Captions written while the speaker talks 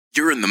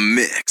You're in the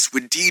mix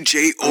with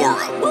DJ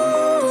Aura.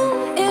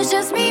 Ooh, it's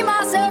just me,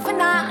 myself, and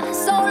I.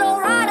 Solo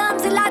ride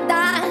until I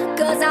die.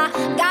 Cause I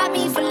got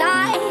me for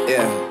life.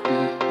 Yeah.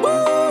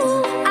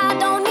 Ooh, I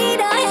don't need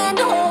a hand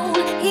to hold.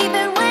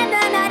 Even when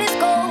the night is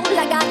cold,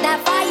 I got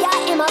that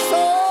fire in my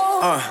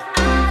soul.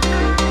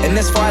 And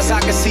as far as I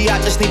can see, I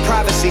just need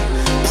privacy.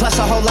 Plus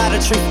a whole lot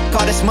of treat,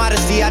 call this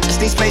modesty. I just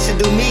need space to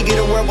do me, get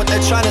a world what they're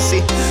trying to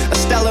see. A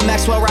Stella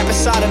Maxwell right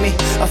beside of me.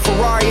 A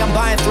Ferrari, I'm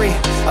buying 3.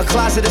 A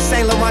closet of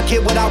Saint Laurent,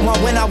 get what I want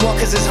when I want.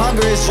 Cause this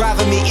hunger is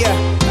driving me, yeah.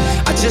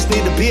 I just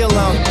need to be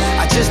alone,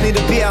 I just need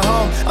to be at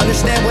home.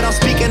 Understand what I'm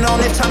speaking on,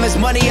 if time is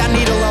money, I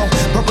need a loan.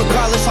 But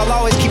regardless, I'll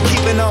always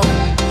keeping on.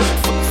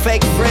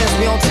 Fake friends,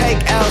 we don't take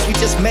L's, we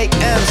just make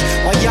M's.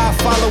 While y'all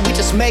follow, we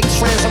just make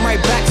trends. I'm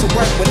right back to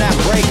work when that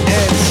break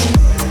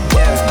ends.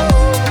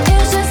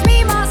 It's just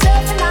me,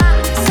 myself, and I.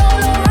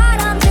 Solo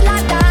ride until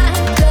I die.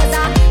 Cause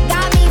I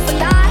got me for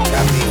life.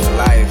 Got me for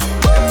life.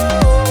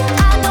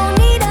 I don't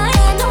need a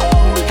hand to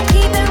hold.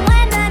 Even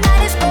when the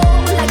night is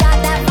cold, I got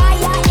that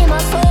fire in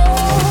my soul.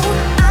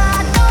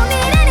 I don't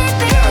need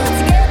anything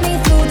to get me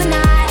through the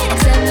night,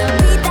 except the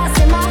beat that's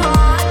in my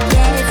heart.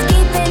 Yeah, it's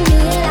keeping me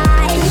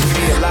alive.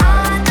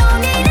 I don't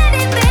need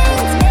anything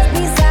to make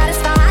me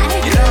satisfied.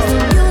 Cause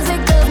the music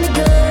does me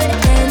good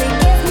and it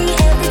gives me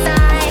every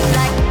time.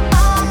 Like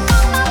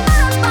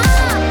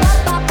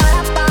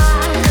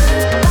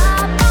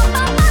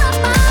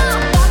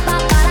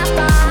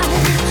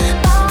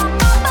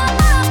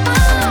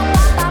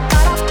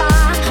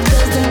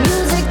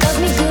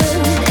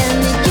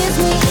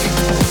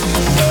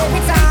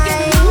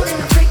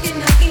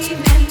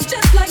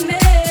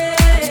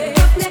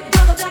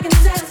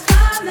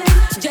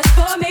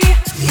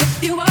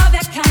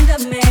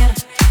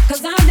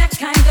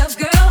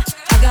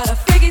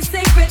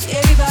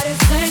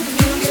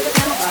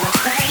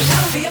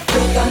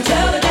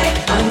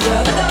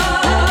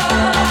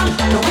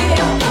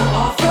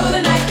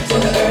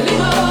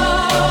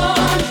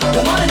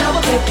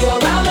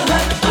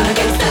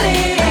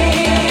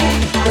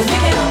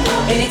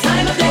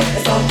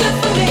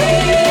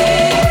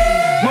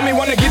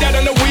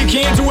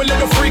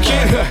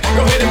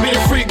go ahead and be the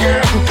freak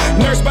girl.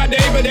 Nurse by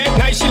day, but at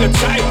night she look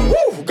tight.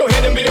 Woo! Go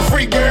ahead and be the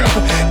freak girl.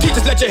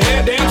 Teachers, let your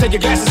hair down, take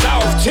your glasses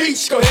off.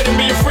 Teach, go ahead and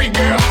be a freak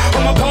girl.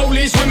 All my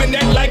police women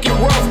that like it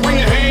rough, bring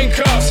the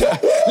handcuffs.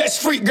 Let's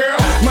freak girl.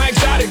 My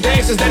exotic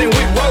dancers that ain't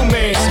with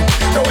romance.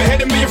 Go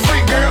ahead and be a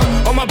freak girl.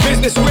 All my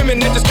business women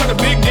that just cut a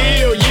big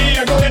deal.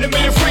 Yeah, go ahead and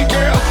be a freak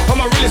girl. All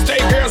my real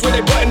estate girls with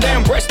they button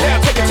down, breast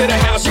out, take it to the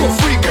house. You a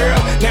freak girl.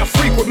 Now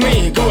freak with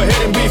me. Go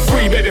ahead and be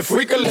free, baby.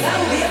 Freak a little.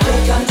 I'll be a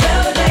freak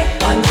until the day,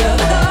 until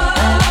the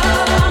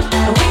dawn.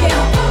 And we get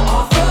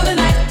off through the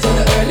night till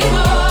the early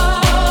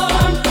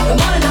morn. The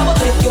morning I will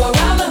take you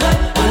around the hood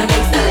on a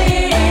gangsta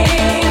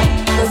lean.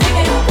 Cause we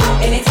can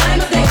any time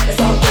of day, it's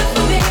all good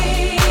for me.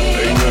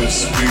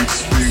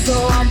 So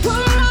I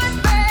put my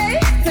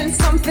faith in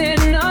something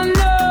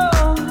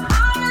unknown.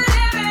 I'm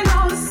living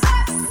on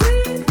such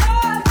sweet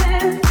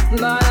nothing,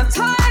 but I'm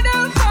tired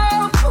of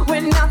hope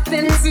with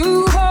nothing to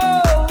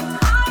hold.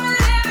 I'm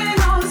living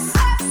on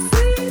such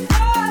sweet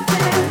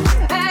nothing,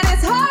 and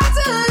it's hard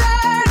to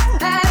learn,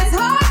 and it's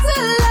hard to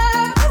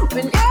love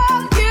when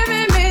you're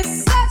giving me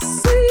such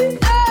sweet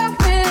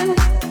nothing,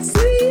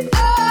 sweet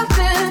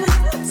nothing,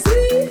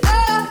 sweet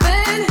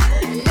nothing.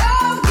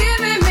 You're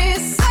giving me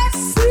such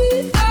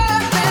sweet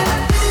nothing.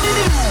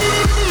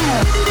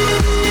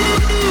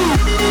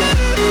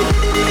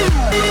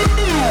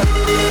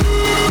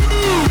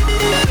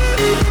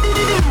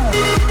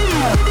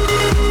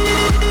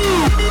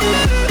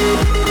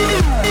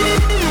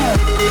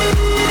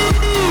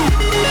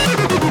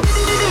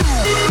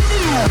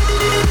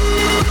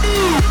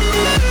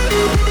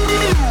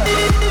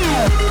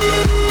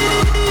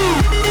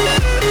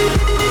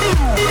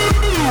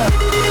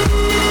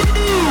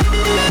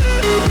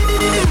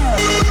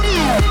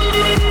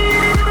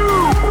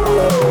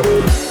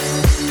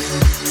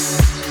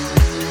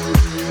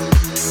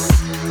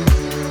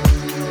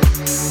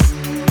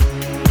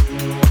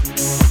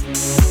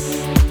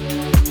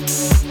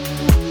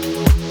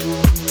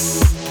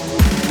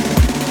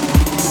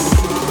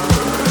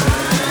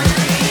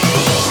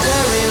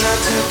 Staring at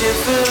 2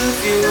 different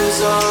views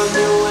on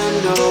the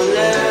window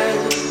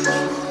ledge.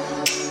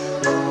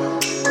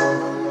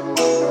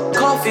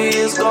 Coffee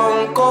is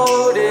gone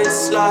cold,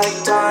 it's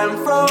like time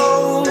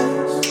froze.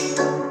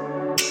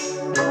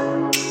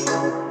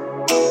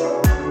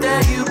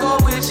 There you go,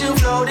 wishing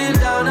floating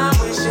down, I'm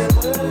wishing.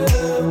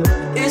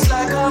 It's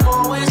like I'm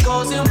always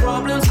causing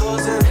problems,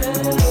 causing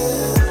hell.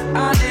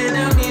 I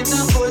didn't mean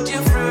to put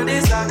you through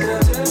this, I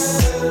could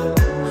tell.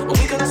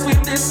 We gotta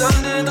sweep this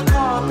under the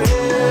carpet.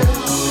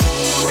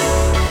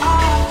 I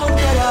hope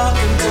that I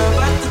can turn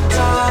back the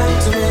time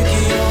to make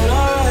it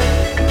all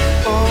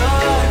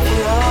alright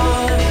for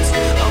us.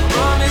 I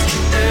promise to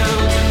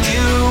build a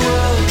new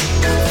world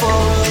for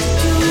us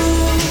two.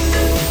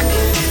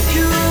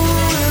 You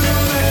in the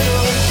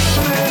middle.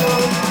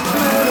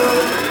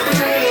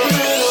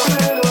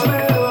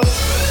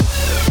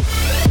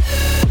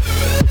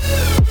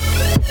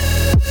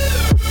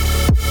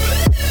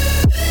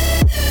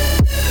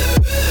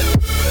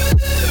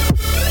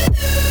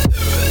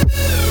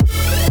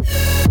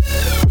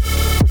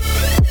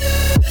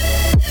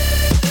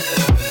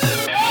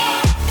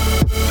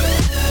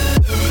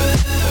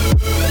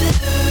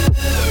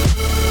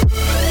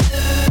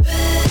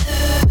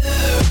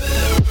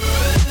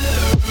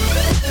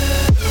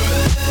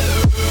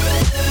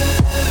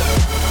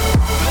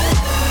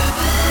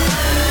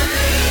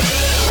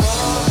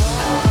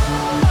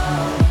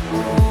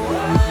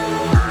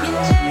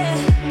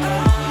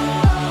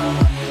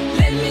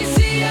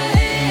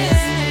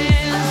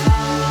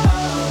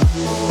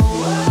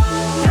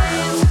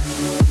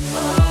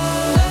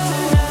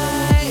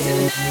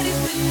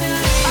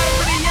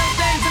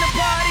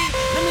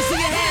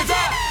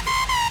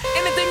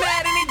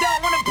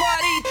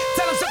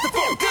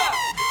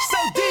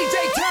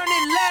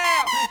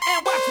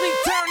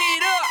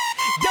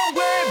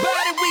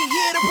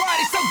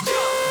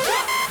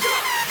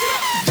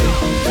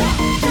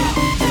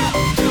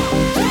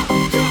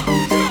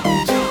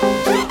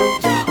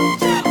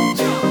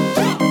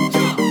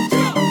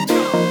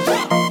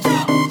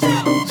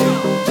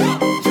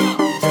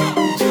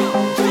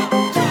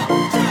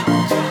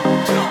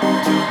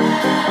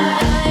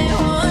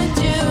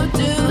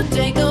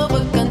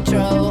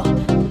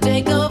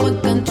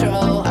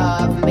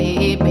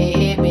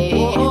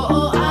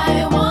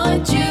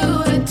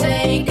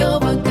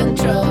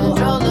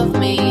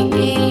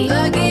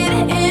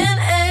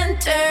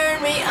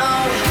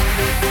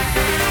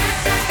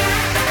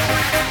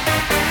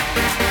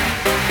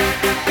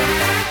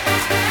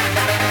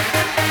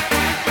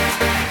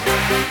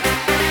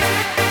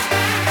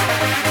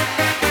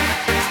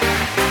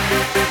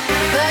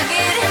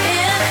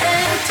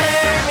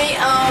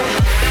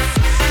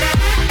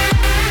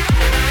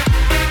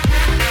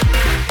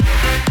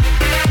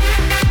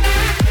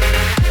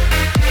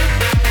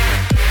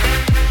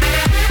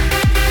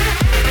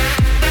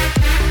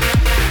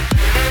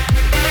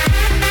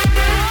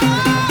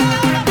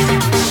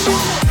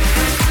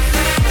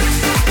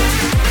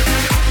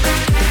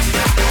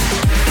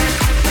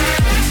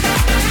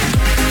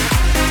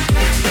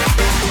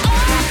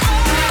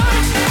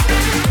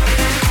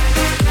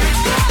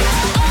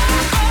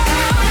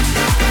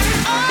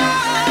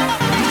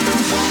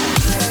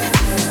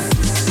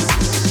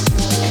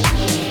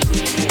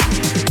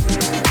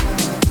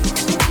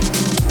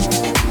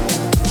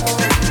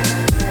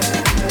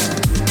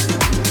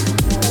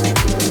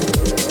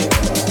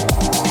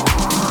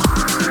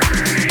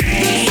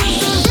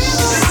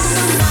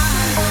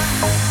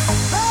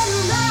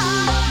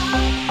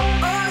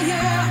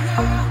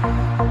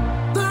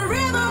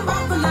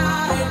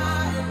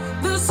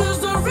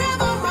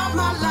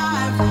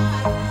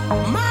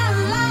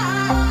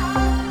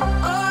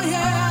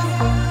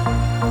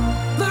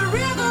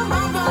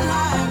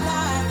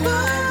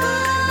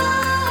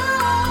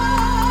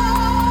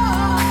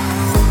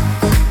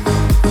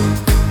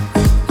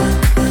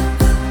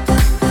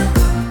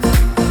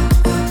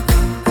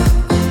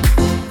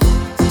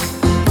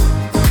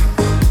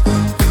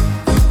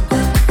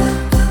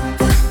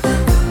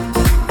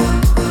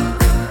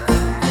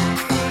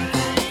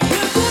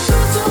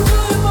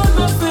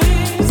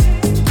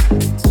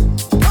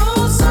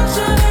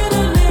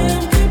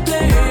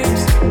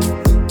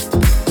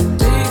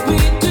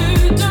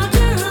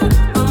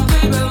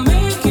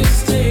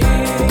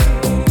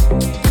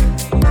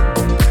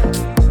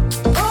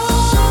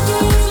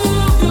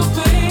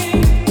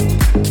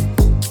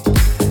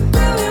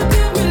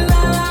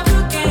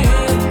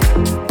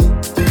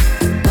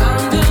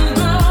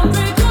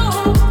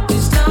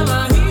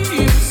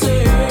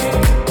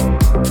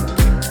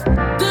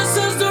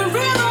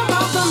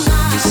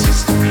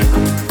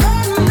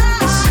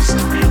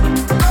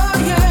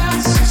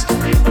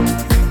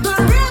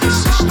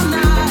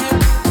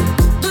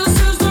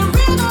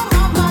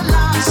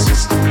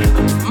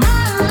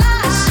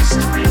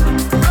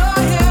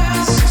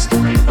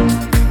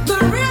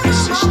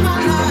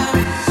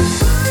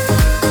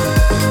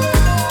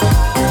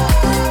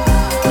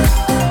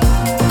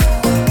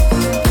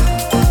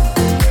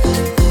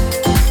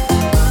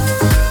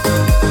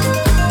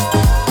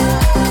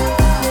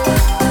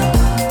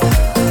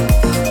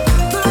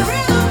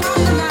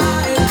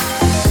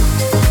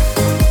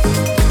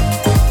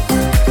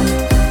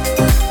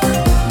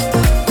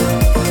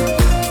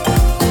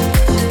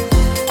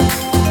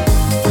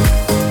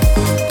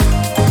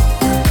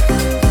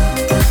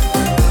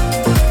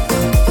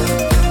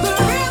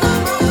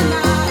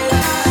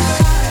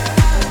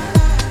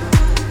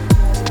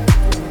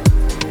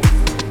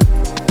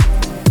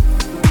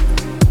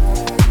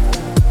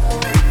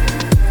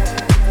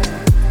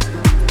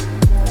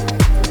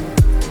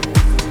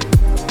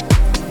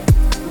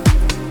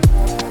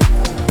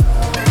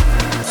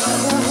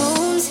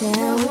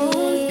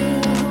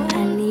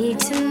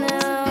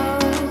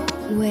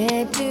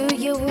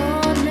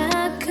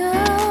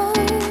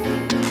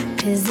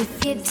 'Cause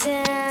if you're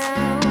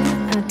down,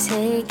 I'll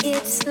take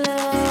it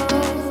slow,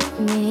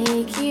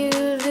 make you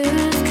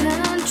lose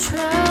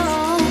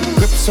control.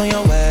 Grips on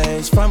your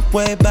ways, front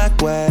way,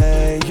 back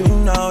way. You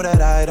know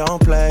that I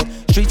don't play.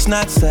 Streets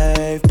not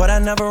safe, but I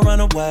never run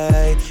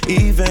away,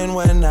 even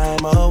when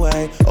I'm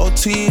away.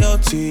 OT,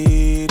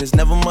 OT, there's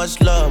never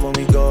much love when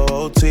we go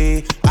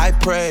OT. I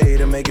pray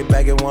to make it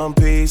back in one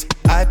piece.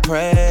 I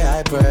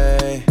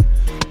pray.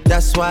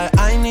 That's why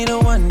I need a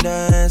one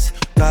dance.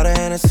 Got a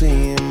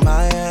Hennessy in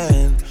my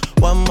hand.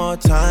 One more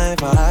time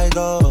before I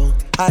go.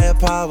 Higher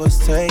powers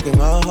taking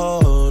a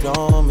hold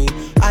on me.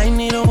 I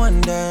need a one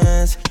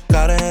dance.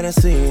 Got a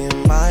Hennessy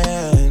in my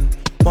hand.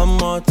 One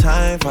more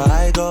time before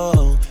I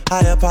go.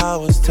 Higher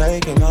powers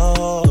taking a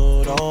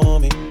hold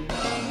on me.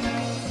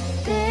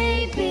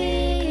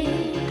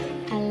 Baby,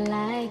 I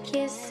like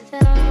it so.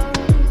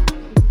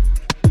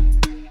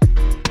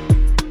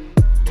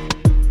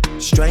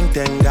 Strength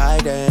and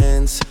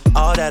guidance,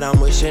 all that I'm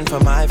wishing for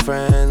my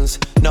friends.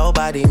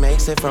 Nobody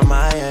makes it from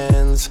my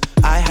ends.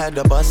 I had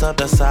to bust up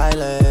the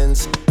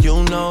silence.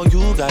 You know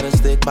you gotta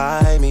stick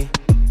by me.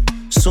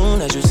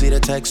 Soon as you see the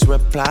text,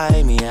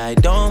 reply me. I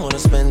don't wanna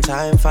spend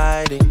time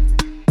fighting.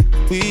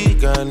 We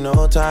got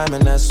no time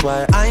and that's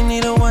why I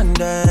need a one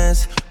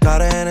dance.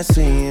 Got a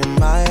Hennessy in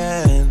my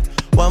hand.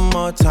 One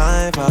more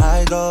time before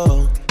I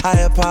go.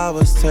 Higher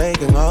powers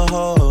taking a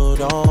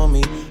hold on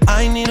me.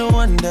 I need a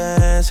one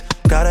dance.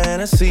 Got a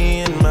Hennessy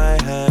in my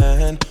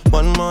hand.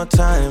 One more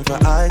time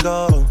before I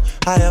go.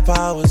 Higher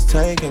powers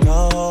taking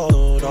a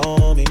hold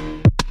on me.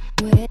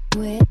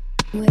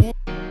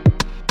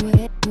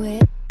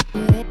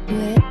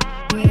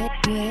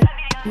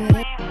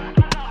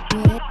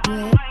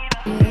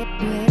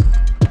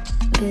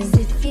 Cause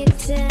if you're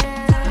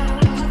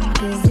down,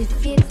 cause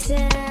if you're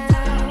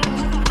down,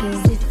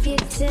 cause if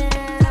you're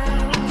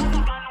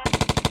down.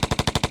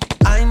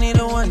 I need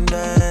a one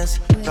dance.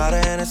 Got a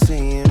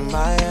Hennessy in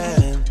my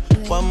hand.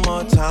 One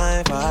more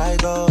time before I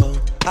go.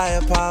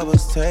 Higher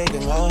powers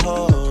taking a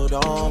hold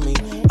on me.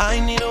 I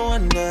need a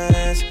one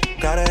dance.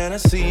 Got a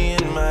Hennessy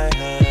in my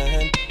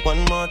hand.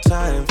 One more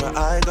time before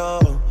I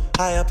go.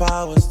 Higher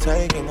powers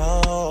taking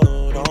a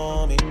hold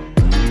on me.